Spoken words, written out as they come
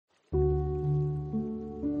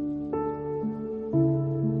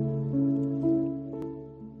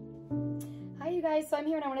I'm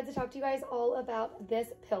here and I wanted to talk to you guys all about this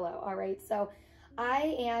pillow. All right, so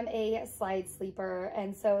I am a side sleeper,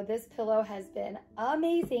 and so this pillow has been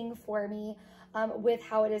amazing for me with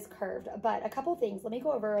how it is curved. But a couple things, let me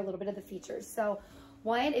go over a little bit of the features. So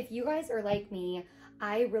one, if you guys are like me,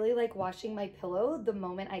 I really like washing my pillow the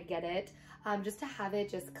moment I get it, just to have it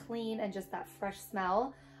just clean and just that fresh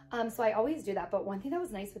smell. So I always do that. But one thing that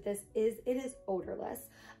was nice with this is it is odorless.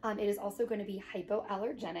 It is also going to be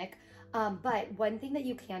hypoallergenic. But one thing that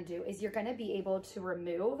you can do is you're going to be able to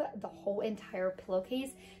remove the whole entire pillowcase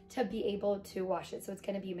to be able to wash it. So it's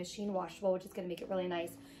going to be machine washable, which is going to make it really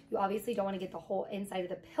nice. You obviously don't want to get the whole inside of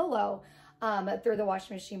the pillow through the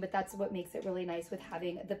washing machine, but that's what makes it really nice with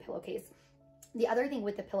having the pillowcase. The other thing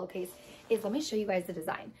with the pillowcase is, let me show you guys the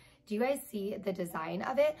design. Do you guys see the design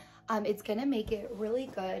of it? It's gonna make it really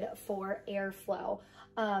good for airflow.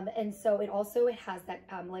 And so it has that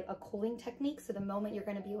like a cooling technique. So the moment you're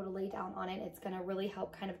gonna be able to lay down on it, it's gonna really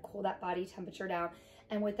help kind of cool that body temperature down.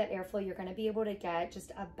 And with that airflow, you're gonna be able to get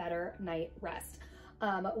just a better night rest.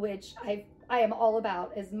 Which I am all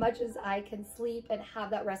about, as much as I can sleep and have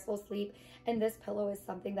that restful sleep. And this pillow is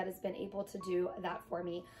something that has been able to do that for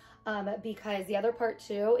me. Because the other part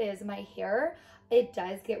too is my hair, it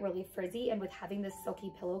does get really frizzy, and with having this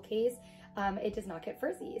silky pillowcase, it does not get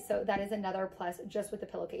frizzy. So that is another plus just with the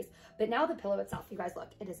pillowcase. But now the pillow itself, you guys look,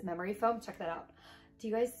 it is memory foam. Check that out. Do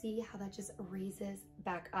you guys see how that just raises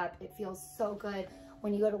back up? It feels so good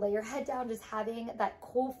when you go to lay your head down, just having that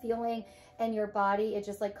cool feeling in your body. It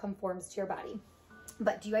just like conforms to your body.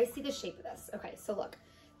 But do you guys see the shape of this? Okay, so look,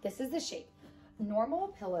 this is the shape. Normal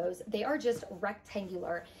pillows, they are just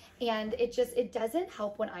rectangular, and it doesn't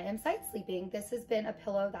help when I am side sleeping. This has been a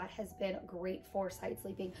pillow that has been great for side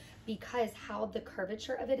sleeping because how the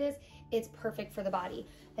curvature of it is, it's perfect for the body.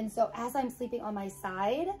 And so as I'm sleeping on my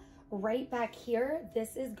side, right back here,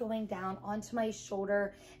 this is going down onto my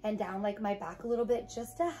shoulder and down like my back a little bit,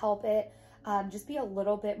 just to help it just be a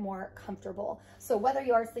little bit more comfortable. So whether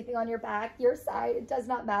you are sleeping on your back, your side, it does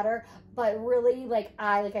not matter. But really, like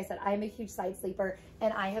I said, I'm a huge side sleeper,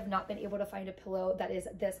 and I have not been able to find a pillow that is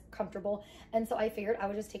this comfortable. And so I figured I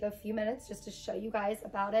would just take a few minutes just to show you guys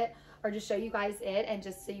about it, or just show you guys it, and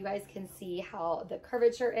just so you guys can see how the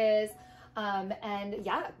curvature is. And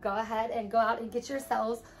yeah, go ahead and go out and get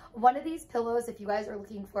yourselves one of these pillows if you guys are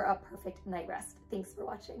looking for a perfect night rest. Thanks for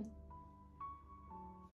watching.